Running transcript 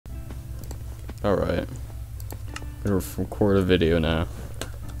Alright. I'm gonna record a video now.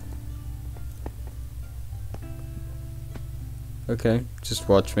 Okay, just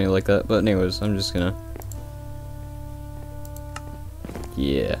watch me like that. But anyways, I'm just gonna...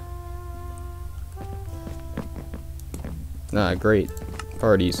 Yeah. Ah, great.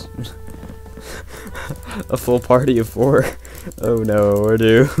 Parties. A full party of 4. Oh no, we're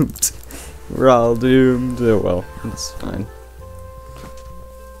doomed. We're all doomed. Oh well, it's fine.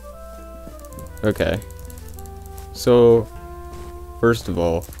 Okay. So, first of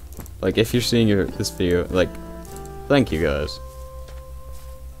all, like, if you're seeing this video, like, thank you guys.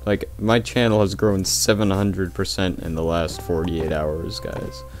 Like, my channel has grown 700% in the last 48 hours,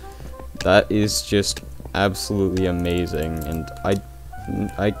 guys. That is just absolutely amazing, and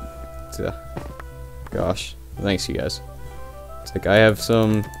gosh, thanks you guys. It's like, I have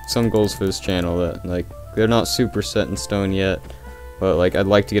some goals for this channel that, like, they're not super set in stone yet, but, like, I'd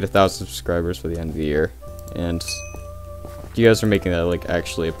like to get 1,000 subscribers for the end of the year, and you guys are making that, like,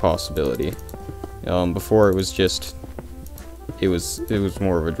 actually a possibility. Before it was just, it was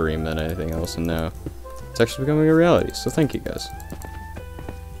more of a dream than anything else, and now it's actually becoming a reality, so thank you guys.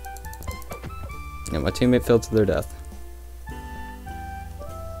 Yeah, my teammate fell to their death.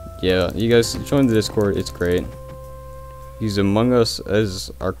 Yeah, you guys join the Discord, it's great. Use Among Us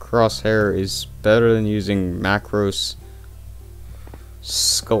as our crosshair is better than using Macros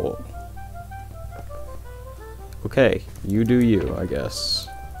Skull. Okay, you do you, I guess.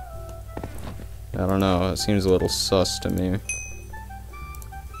 I don't know, it seems a little sus to me.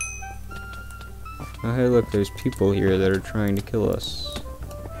 Oh hey look, there's people here that are trying to kill us.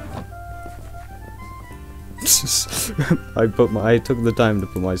 I took the time to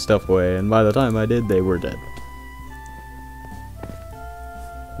put my stuff away, and by the time I did, they were dead.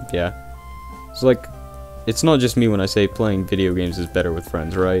 Yeah. It's like, it's not just me when I say playing video games is better with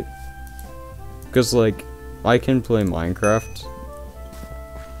friends, right? Because, like, I can play Minecraft,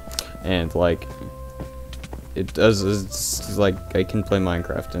 and, like, it's like, I can play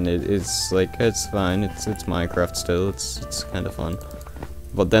Minecraft, and it's, like, it's fine, it's Minecraft still, it's kind of fun.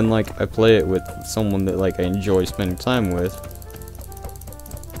 But then, like, I play it with someone that, like, I enjoy spending time with.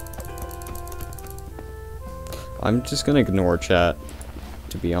 I'm just gonna ignore chat,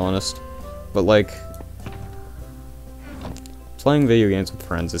 to be honest. But, like, playing video games with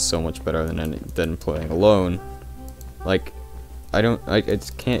friends is so much better than playing alone. Like, I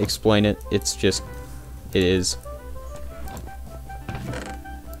can't explain it, it's just, it is.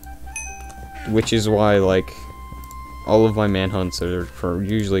 Which is why, like, all of my manhunts are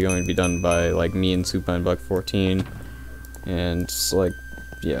usually going to be done by, like, me and SupineBuck14, and just, like,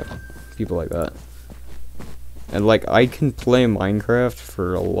 yeah, people like that. And, like, I can play Minecraft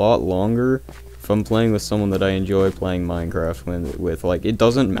for a lot longer if I'm playing with someone that I enjoy playing Minecraft with. Like, it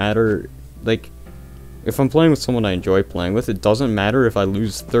doesn't matter, like, if I'm playing with someone I enjoy playing with, it doesn't matter if I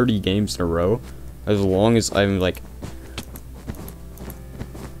lose 30 games in a row, as long as I'm, like,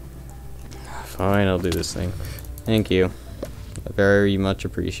 fine, I'll do this thing. Thank you. Very much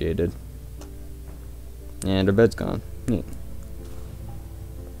appreciated. And our bed's gone. Neat.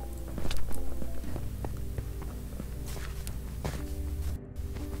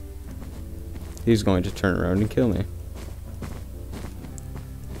 He's going to turn around and kill me.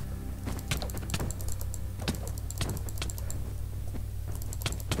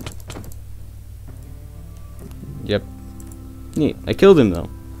 Yep. Neat. I killed him though.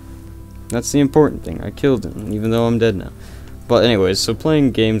 That's the important thing. I killed him, even though I'm dead now. But anyways, so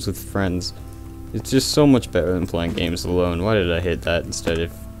playing games with friends, it's just so much better than playing games alone. Why did I hit that instead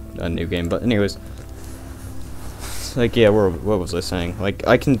of a new game? But anyways, like, yeah, what was I saying? Like,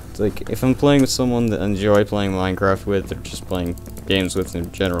 I can, like, if I'm playing with someone that I enjoy playing Minecraft with, or just playing games with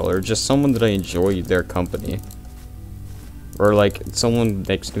in general, or just someone that I enjoy their company, or, like, someone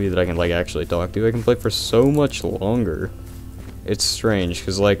next to me that I can, like, actually talk to, I can play for so much longer. It's strange,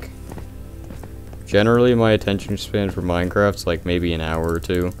 because, like, generally my attention span for Minecraft's, like, maybe an hour or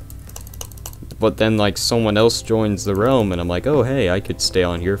 2. But then, like, someone else joins the realm, and I'm like, oh, hey, I could stay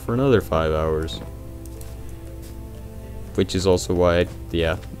on here for another 5 hours. Which is also why,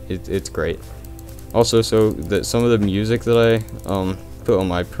 yeah, it's great. Also, so, some of the music that I, put on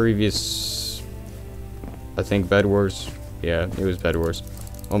my previous, I think, Bedwars, yeah, it was Bedwars.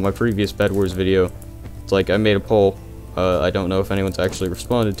 On my previous Bedwars video, it's like, I made a poll. I don't know if anyone's actually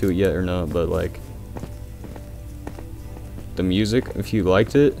responded to it yet or not, but, like, the music, if you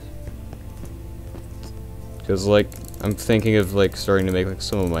liked it, because, like, I'm thinking of, like, starting to make, like,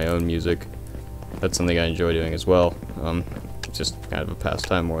 some of my own music. That's something I enjoy doing as well. It's just kind of a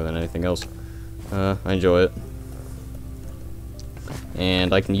pastime more than anything else. I enjoy it.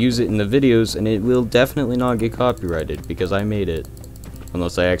 and I can use it in the videos, and it will definitely not get copyrighted because I made it.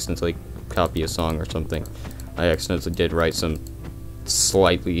 Unless I accidentally copy a song or something. I accidentally did write some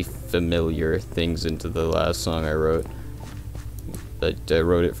slightly familiar things into the last song I wrote. I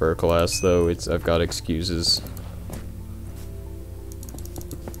wrote it for a class, though. I've got excuses.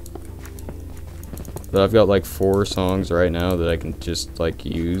 But I've got like 4 songs right now that I can just like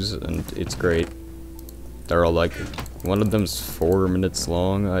use, and it's great. They're all like, one of them's 4 minutes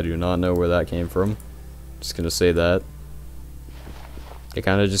long. I do not know where that came from. Just gonna say that. It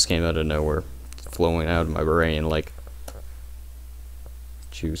kind of just came out of nowhere, flowing out of my brain like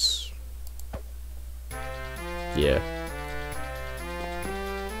juice. Yeah.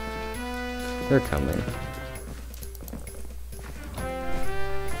 They're coming.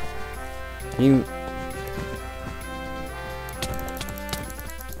 Can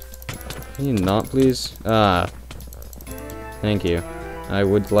you not, please? Ah. Thank you. I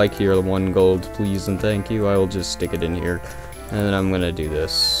would like your 1 gold, please, and thank you. I will just stick it in here, and then I'm gonna do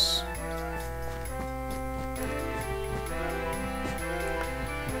this.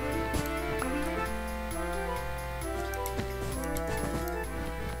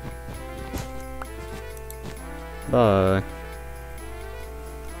 Bye.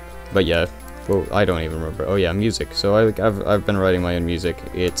 But yeah, well, I don't even remember. Oh yeah, music. So I've been writing my own music.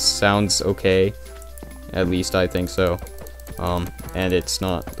 It sounds okay, at least I think so. And it's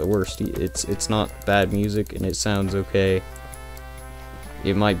not the worst. It's not bad music, and it sounds okay.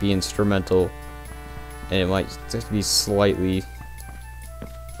 It might be instrumental, and it might just be slightly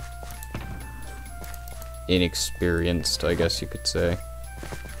inexperienced, I guess you could say.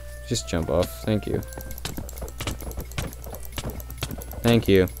 Just jump off. Thank you. Thank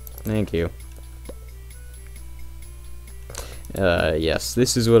you. Thank you. Yes,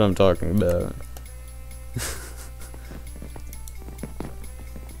 this is what I'm talking about.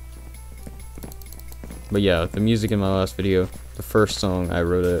 But yeah, the music in my last video, the first song I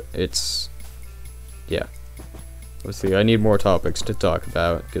wrote yeah. Let's see, I need more topics to talk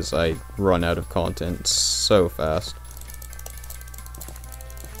about, because I run out of content so fast.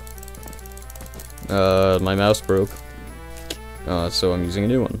 My mouse broke. So I'm using a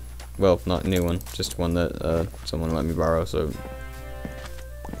new one. Well, not a new one, just one that someone let me borrow, so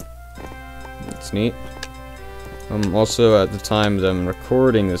it's neat. Also, at the time that I'm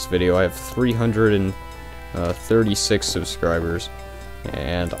recording this video, I have 336 subscribers,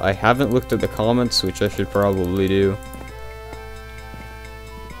 and I haven't looked at the comments, which I should probably do.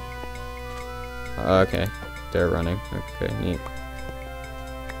 Okay, they're running. Okay, neat.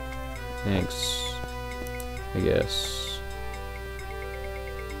 Thanks, I guess.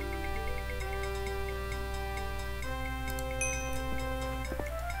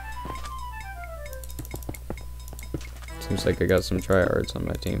 Seems like I got some tryhards on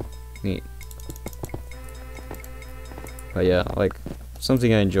my team. Neat. But yeah, like,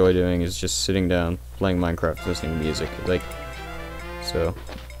 something I enjoy doing is just sitting down, playing Minecraft, listening to music. Like, so,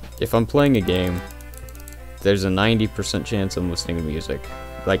 if I'm playing a game, there's a 90% chance I'm listening to music.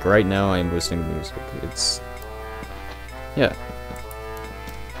 Like, right now, I'm listening to music. It's, yeah.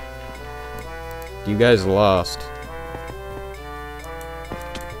 You guys lost.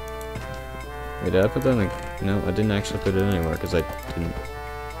 Wait, did I put that in the... No, I didn't actually put it anywhere, because I didn't...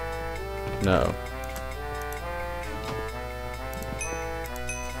 No.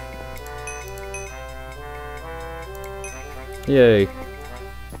 Yay.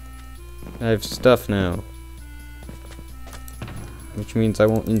 I have stuff now. Which means I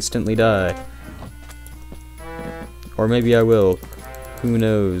won't instantly die. Or maybe I will. Who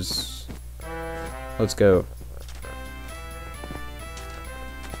knows? Let's go.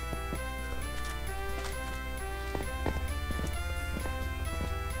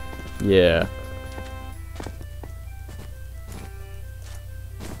 Yeah.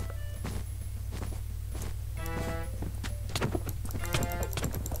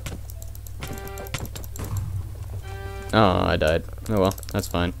 Oh, I died. Oh well, that's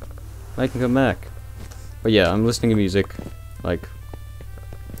fine. I can come back. But yeah, I'm listening to music. Like,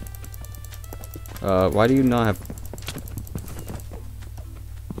 why do you not have...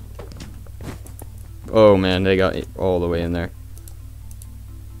 Oh man, they got it all the way in there.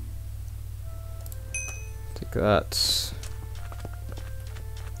 Take that.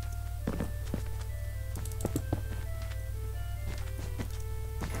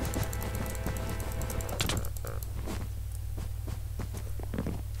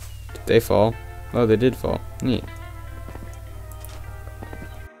 Did they fall? Oh, they did fall. Neat.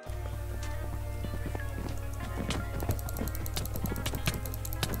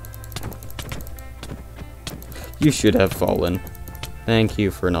 You should have fallen. Thank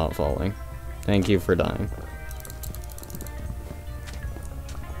you for not falling. Thank you for dying.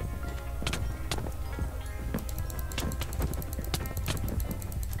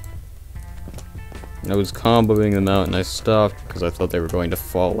 I was comboing them out and I stopped because I thought they were going to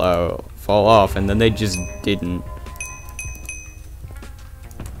fall off, and then they just didn't.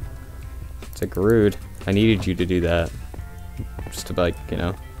 It's like rude. I needed you to do that. Just to, like, you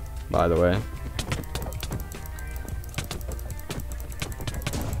know, by the way.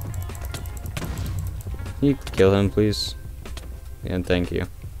 Can you kill him, please? And thank you.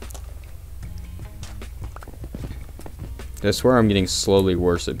 I swear I'm getting slowly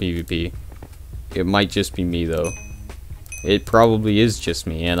worse at PvP. It might just be me, though. It probably is just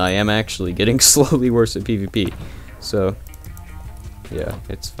me, and I am actually getting slowly worse at PvP. So, yeah,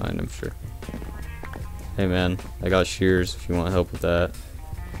 it's fine, I'm sure. Hey man, I got shears if you want help with that.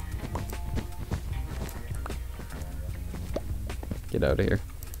 Get out of here.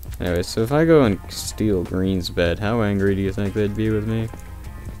 Anyway, so if I go and steal Green's bed, how angry do you think they'd be with me?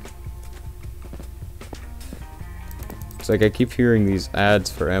 It's like I keep hearing these ads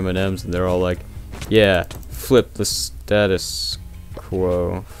for M&Ms and they're all like, yeah, flip the status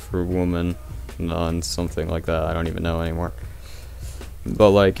quo for woman on something like that. I don't even know anymore.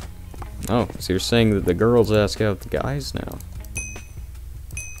 But like, oh, so you're saying that the girls ask out the guys now?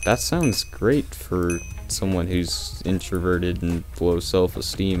 That sounds great for someone who's introverted and low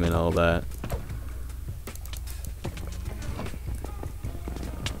self-esteem and all that.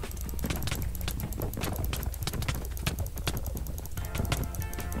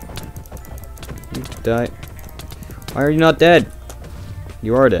 You die. Why are you not dead?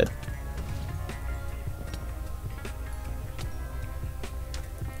 You are dead.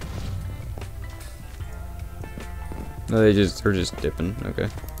 No, they're just dipping. Okay.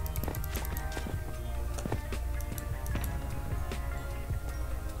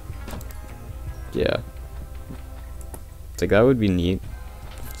 Yeah. It's like that would be neat.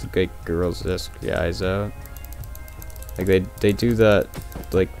 It's like girls ask guys out. Like they do that,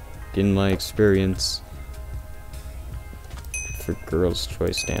 like, in my experience, for girls'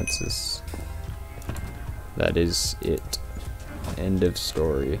 choice dances. That is it. End of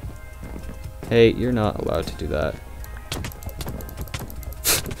story. Hey, you're not allowed to do that.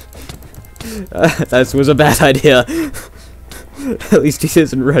 That was a bad idea. At least he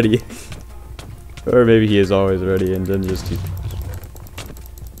isn't ready. Or maybe he is always ready and then just...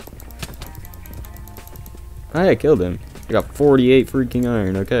 I killed him. I got 48 freaking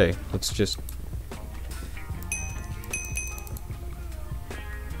iron. Okay, let's just...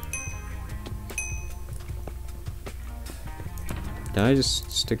 Can I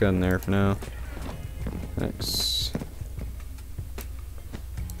just stick on there for now? Thanks.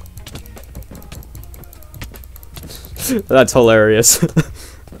 That's hilarious.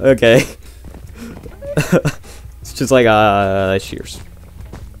 Okay. It's just like, shears.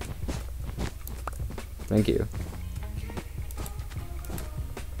 Thank you.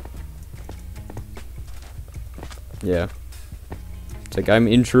 Yeah. It's like, I'm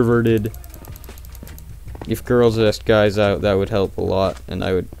introverted. If girls asked guys out, that would help a lot, and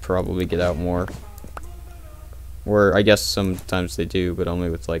I would probably get out more. Or, I guess sometimes they do, but only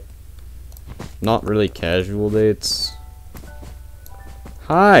with, like, not really casual dates.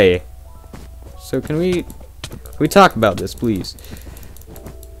 Hi! So can we talk about this, please?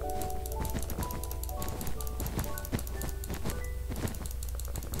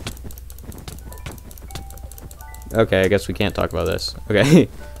 Okay, I guess we can't talk about this. Okay.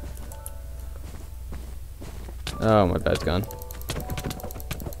 Oh, my bed's gone.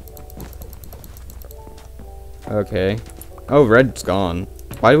 Okay. Oh, red's gone.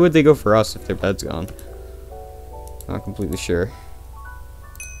 Why would they go for us if their bed's gone? Not completely sure.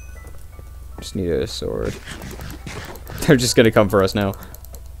 Just need a sword. They're just gonna come for us now.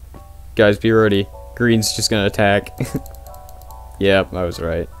 Guys, be ready. Green's just gonna attack. Yep, I was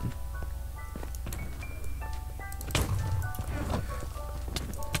right.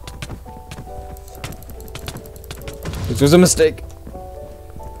 This was a mistake.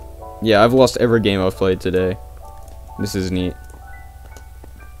 Yeah, I've lost every game I've played today. This is neat.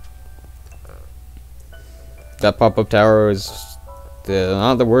 That pop-up tower is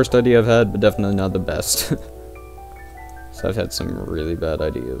not the worst idea I've had, but definitely not the best. So I've had some really bad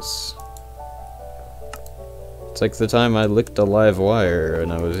ideas. It's like the time I licked a live wire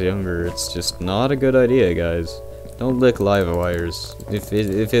when I was younger. It's just not a good idea, guys. Don't lick live wires. If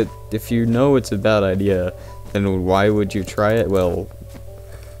you know it's a bad idea, then why would you try it? Well,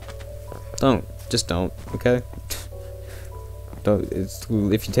 don't. Just don't. Okay. Don't.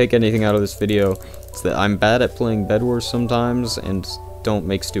 If you take anything out of this video, It's that I'm bad at playing Bedwars sometimes, and don't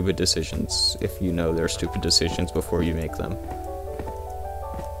make stupid decisions if you know they're stupid decisions before you make them.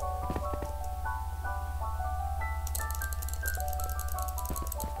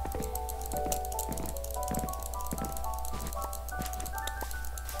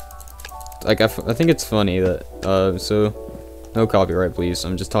 Like, I think it's funny that, so, no copyright please,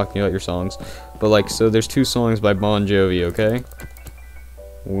 I'm just talking about your songs, but like, so there's 2 songs by Bon Jovi, okay?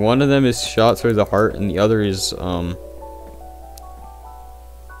 One of them is Shot Through the Heart, and the other is,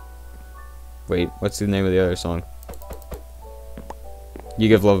 wait, what's the name of the other song? You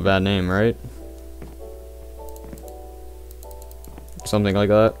Give Love a Bad Name, right? Something like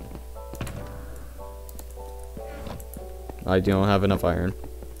that. I don't have enough iron.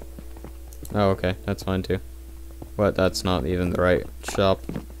 Oh, okay, that's fine too. But that's not even the right shop.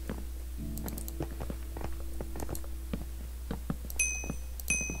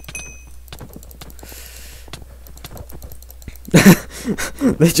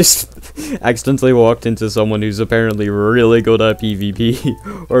 They just accidentally walked into someone who's apparently really good at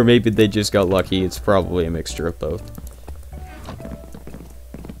PvP, or maybe they just got lucky. It's probably a mixture of both.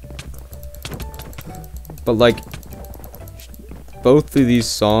 But like, both of these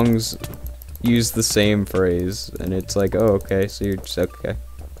songs use the same phrase, and it's like, oh, okay, so you're just okay.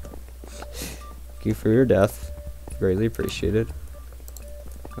 Thank you for your death. Greatly appreciated.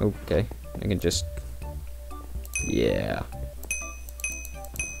 Okay, I can just, yeah.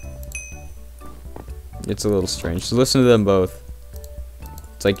 It's a little strange. So listen to them both.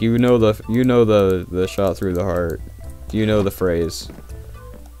 It's like you know the shot through the heart. You know the phrase,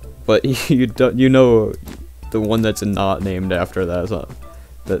 but you don't. You know the one that's not named after that. So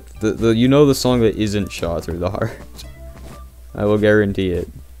the you know the song that isn't shot through the heart. I will guarantee it.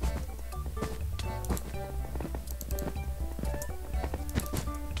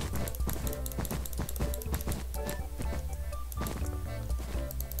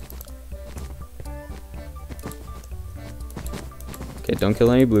 Okay, don't kill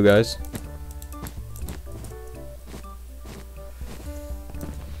any blue guys.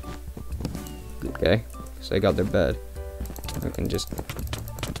 Okay, so I got their bed. I can just...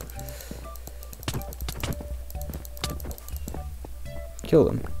 kill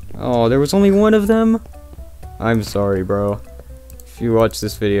them. Oh, there was only one of them? I'm sorry, bro. If you watch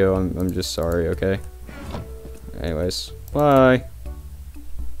this video, I'm just sorry, okay? Anyways, bye.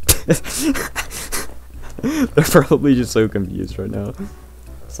 They're probably just so confused right now.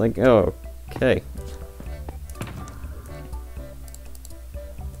 It's like, oh, okay.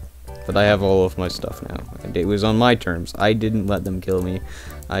 But I have all of my stuff now. And it was on my terms. I didn't let them kill me.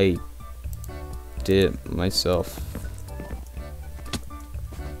 I did it myself.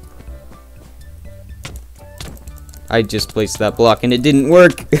 I just placed that block and it didn't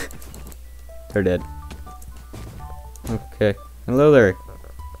work. They're dead. Okay. Hello there.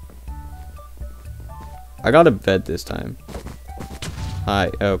 I got a bed this time.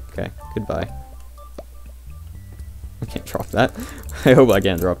 Hi. Okay. Goodbye. I can't drop that. I hope I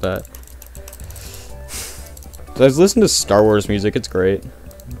can't drop that. So I was listening to Star Wars music. It's great.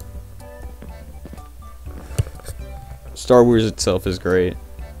 Star Wars itself is great.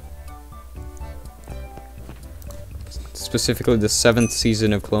 Specifically the 7th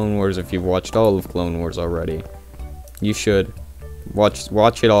season of Clone Wars. If you've watched all of Clone Wars already, you should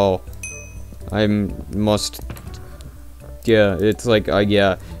watch it all. Yeah, it's like,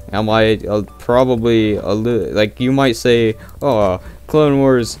 yeah, probably like, you might say, oh, Clone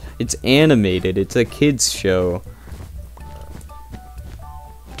Wars, it's animated, it's a kids show.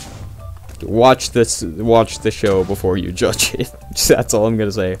 Watch the show before you judge it. That's all I'm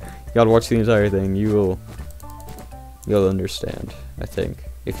gonna say. You gotta watch the entire thing. You'll understand, I think,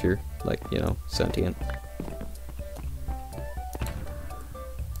 if you're, like, you know, sentient.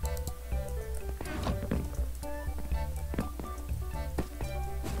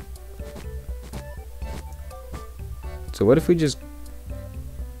 So what if we just...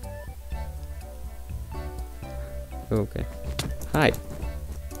 Okay. Hi.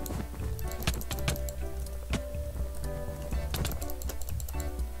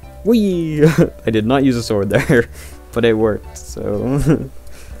 Whee! I did not use a sword there, but it worked, so...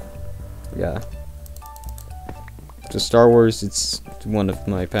 yeah. So Star Wars, it's one of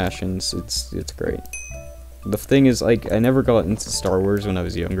my passions. It's great. The thing is, like, I never got into Star Wars when I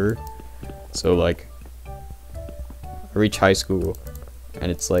was younger, so, like, I reach high school,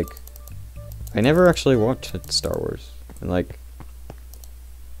 and it's like, I never actually watched Star Wars, and like,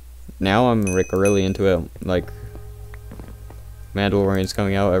 now I'm like really into it. Like, Mandalorian's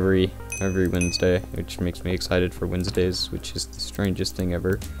coming out every Wednesday, which makes me excited for Wednesdays, which is the strangest thing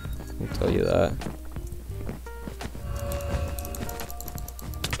ever. I'll tell you that.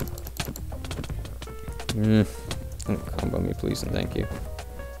 Don't combo me, please, and thank you.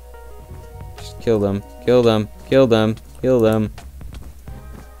 Just kill them. Kill them. Kill them. Kill them.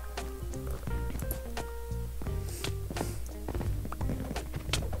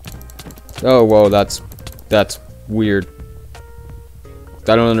 Oh, whoa, that's weird.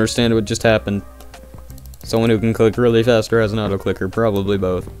 I don't understand what just happened. Someone who can click really fast or has an auto clicker, probably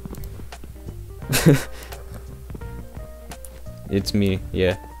both. It's me,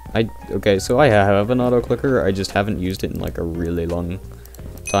 yeah. Okay, so I have an auto clicker, I just haven't used it in like a really long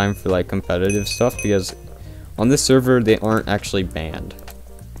time for like competitive stuff, because on this server they aren't actually banned.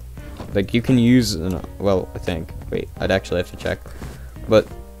 Like you can use well, I think. Wait, I'd actually have to check. But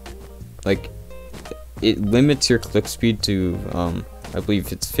like it limits your click speed to I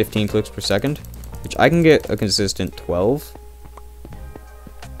believe it's 15 clicks per second, which I can get a consistent 12.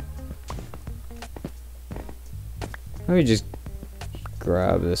 Let me just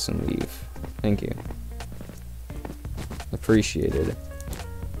grab this and leave. Thank you. Appreciated.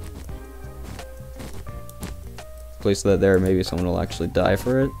 Place that there, maybe someone will actually die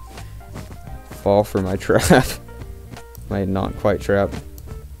for it. Fall for my trap. My not quite trap.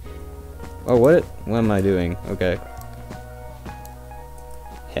 Oh, what am I doing? Okay.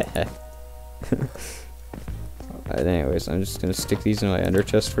 Heh. Alright, anyways, I'm just gonna stick these in my ender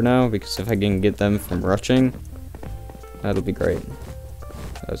chest for now, because if I can get them from rushing, that'll be great.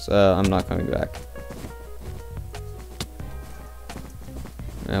 I'm not coming back.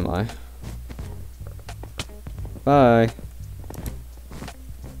 Am I? Bye.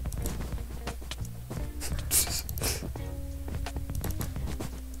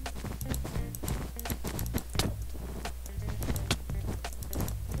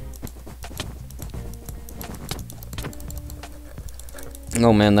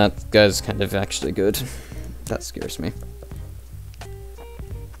 Oh man, that guy's kind of actually good. That scares me.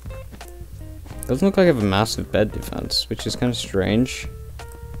 Doesn't look like I have a massive bed defense, which is kind of strange.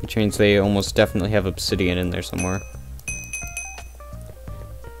 Which means they almost definitely have obsidian in there somewhere.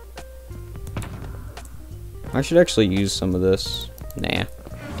 I should actually use some of this. Nah.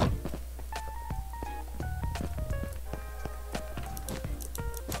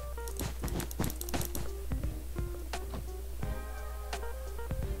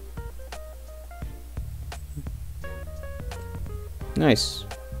 Nice.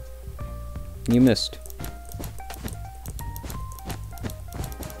 You missed.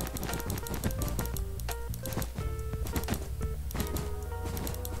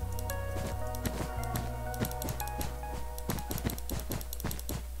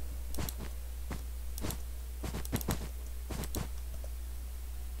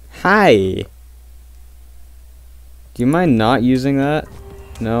 Hi! Do you mind not using that?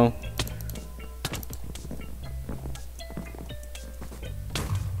 No?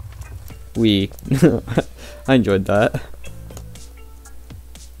 I enjoyed that.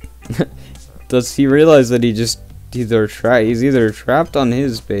 Does he realize that he's either trapped on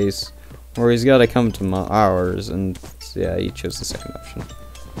his base, or he's gotta come to ours, and yeah, he chose the second option.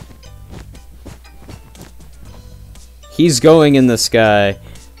 He's going in the sky.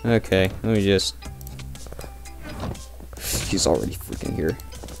 Okay, let me just... He's already freaking here.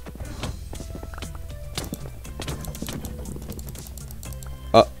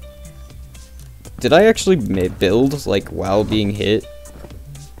 Did I actually build, like, while being hit?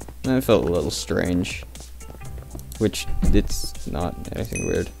 That felt a little strange. Which, it's not anything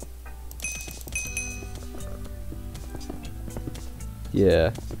weird.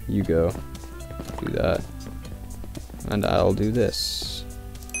 Yeah, you go. Do that. And I'll do this.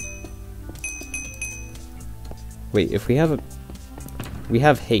 Wait, if we have a... We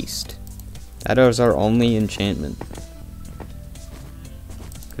have haste. That is our only enchantment.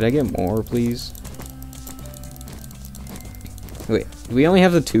 Could I get more, please? Wait, we only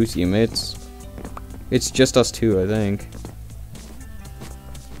have the 2 teammates. It's just us 2, I think.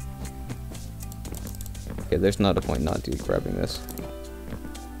 Okay, there's not a point not grabbing this.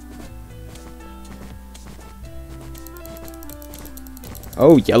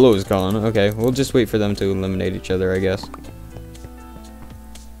 Oh, yellow is gone. Okay, we'll just wait for them to eliminate each other, I guess.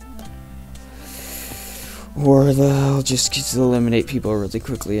 Or they'll just eliminate people really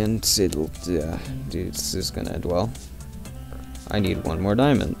quickly and it'll, yeah, dude, this is gonna end well. I need one more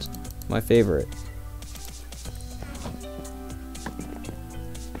diamond. My favorite.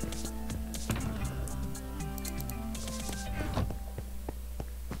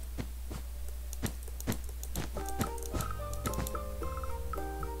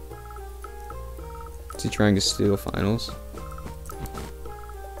 Is he trying to steal finals?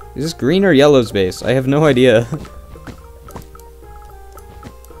 Is this green or yellow's base? I have no idea.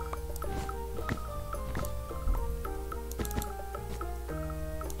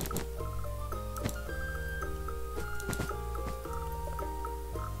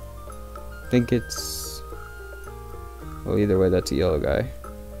 think it's... Well, either way, that's a yellow guy.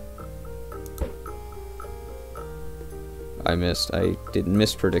 I missed. I didn't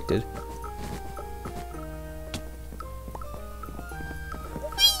mispredicted.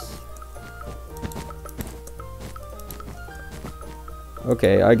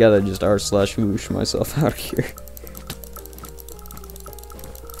 Okay, I gotta just r/whoosh myself out of here.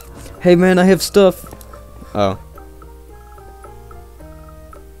 Hey man, I have stuff! Oh.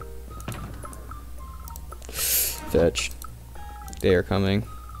 Fetch. They are coming.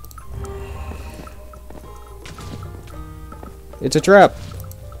 It's a trap!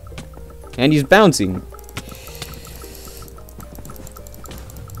 And he's bouncing!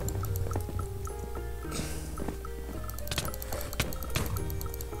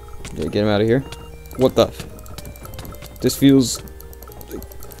 Yeah, get him out of here. What the f... This feels...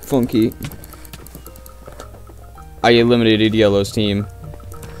 funky. I eliminated Yellow's team.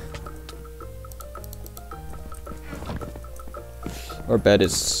 Our bed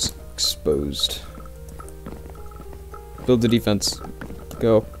is exposed. Build the defense.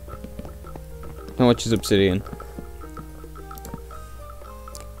 Go. How much is obsidian?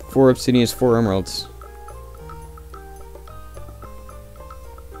 4 obsidian is 4 emeralds.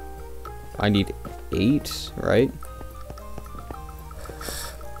 I need 8, right?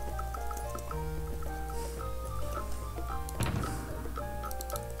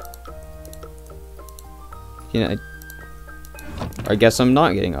 Yeah, I guess I'm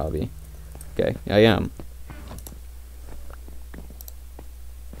not getting obby. Okay, I am.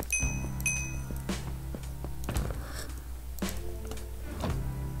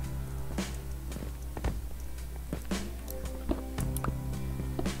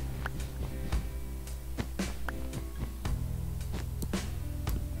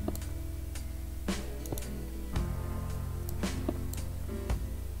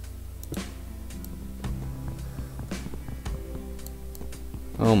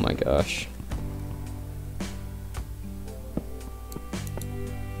 Oh my gosh.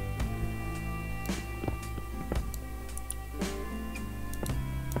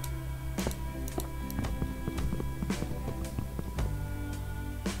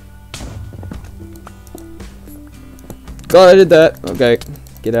 God, I did that. Okay,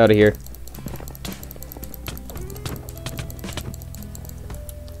 get out of here.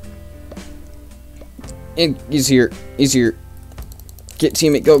 And he's here. He's here. Get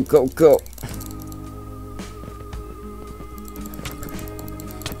teammate, go, go, go.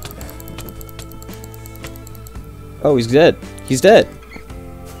 Oh, he's dead. He's dead.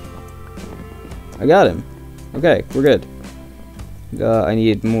 I got him. Okay, we're good. I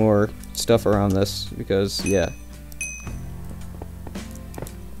need more stuff around this because, yeah.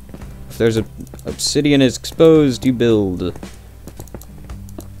 If there's a obsidian is exposed, you build.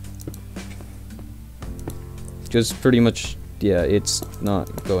 Just pretty much. Yeah, it's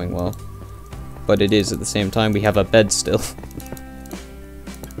not going well. But it is at the same time. We have a bed still.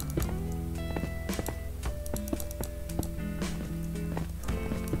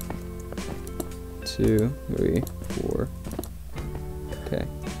 Two, three, four. Okay.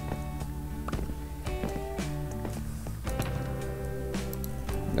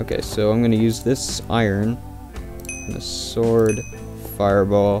 Okay, so I'm gonna use this iron, and a sword,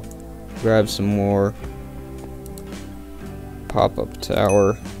 fireball, grab some more. Pop-up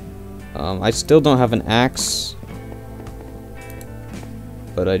tower. I still don't have an axe,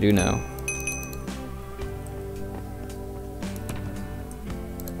 but I do now.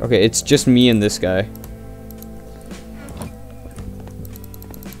 Okay, it's just me and this guy.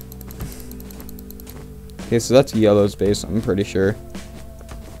 Okay, so that's Yellow's base, I'm pretty sure.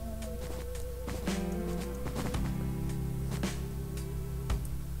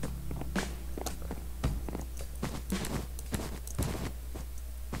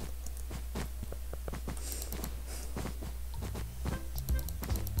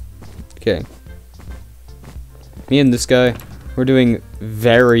 Okay. Me and this guy, we're doing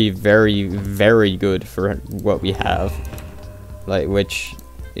very, very, very good for what we have. Like, which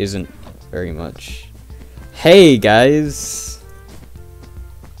isn't very much. Hey, guys!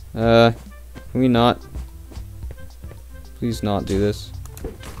 Can we not? Please not do this.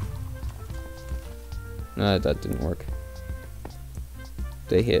 No, that didn't work.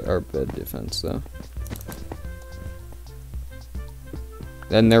 They hit our bed defense, though.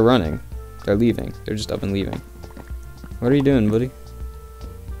 Then they're running. They're leaving. They're just up and leaving. What are you doing, buddy?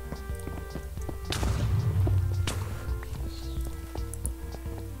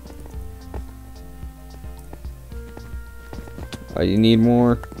 Oh, you need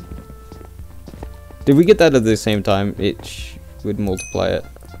more? Did we get that at the same time? It would multiply it.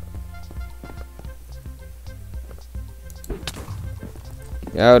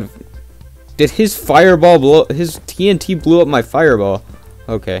 Out of... Did his fireball blow... His TNT blew up my fireball.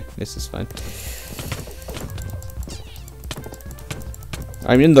 Okay, this is fine.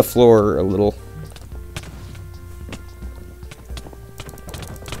 I'm in the floor a little.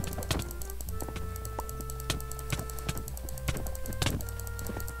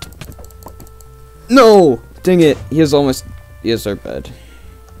 No! Dang it. He is almost... He is our bed.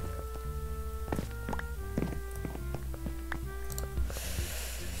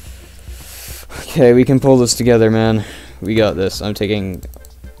 Okay, we can pull this together, man. We got this. I'm taking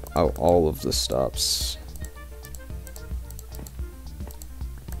out all of the stops.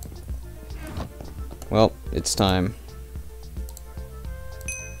 Well, it's time.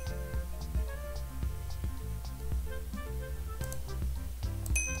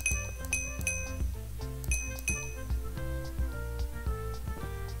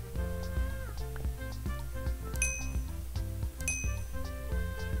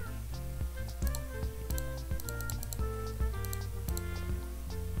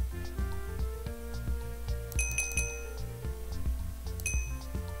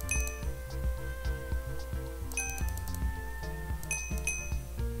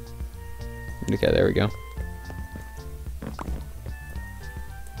 Okay, there we go.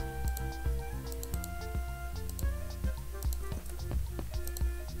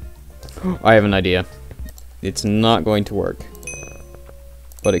 I have an idea. It's not going to work.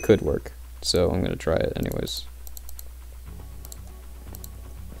 But it could work. So I'm going to try it anyways.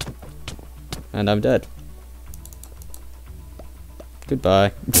 And I'm dead.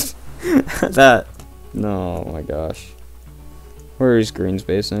 Goodbye. That. No, oh my gosh. Where is green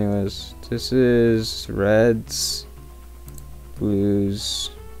space anyways? This is reds, blues.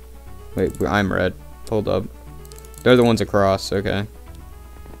 Wait, I'm red. Hold up. They're the ones across, okay.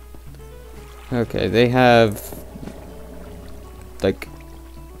 Okay, they have like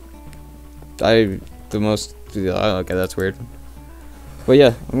okay, that's weird. But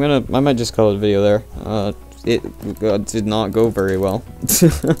yeah, I might just call it a video there. It did not go very well.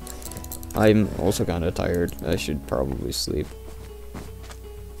 I'm also kind of tired. I should probably sleep.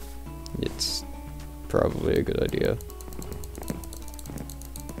 It's probably a good idea.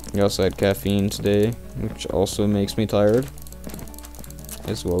 We also had caffeine today, which also makes me tired,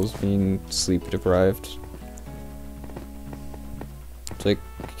 as well as being sleep deprived. It's like,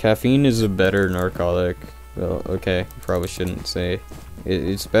 caffeine is a better narcotic. Well, okay, probably shouldn't say.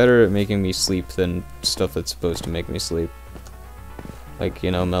 It's better at making me sleep than stuff that's supposed to make me sleep. Like, you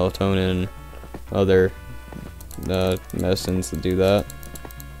know, melatonin, other medicines that do that.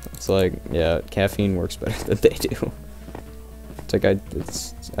 It's like, yeah, caffeine works better than they do.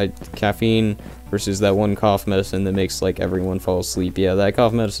 It's like, caffeine versus that one cough medicine that makes, like, everyone fall asleep. Yeah, that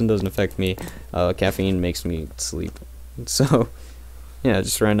cough medicine doesn't affect me. Caffeine makes me sleep. So, yeah,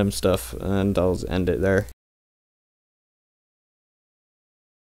 just random stuff, and I'll end it there.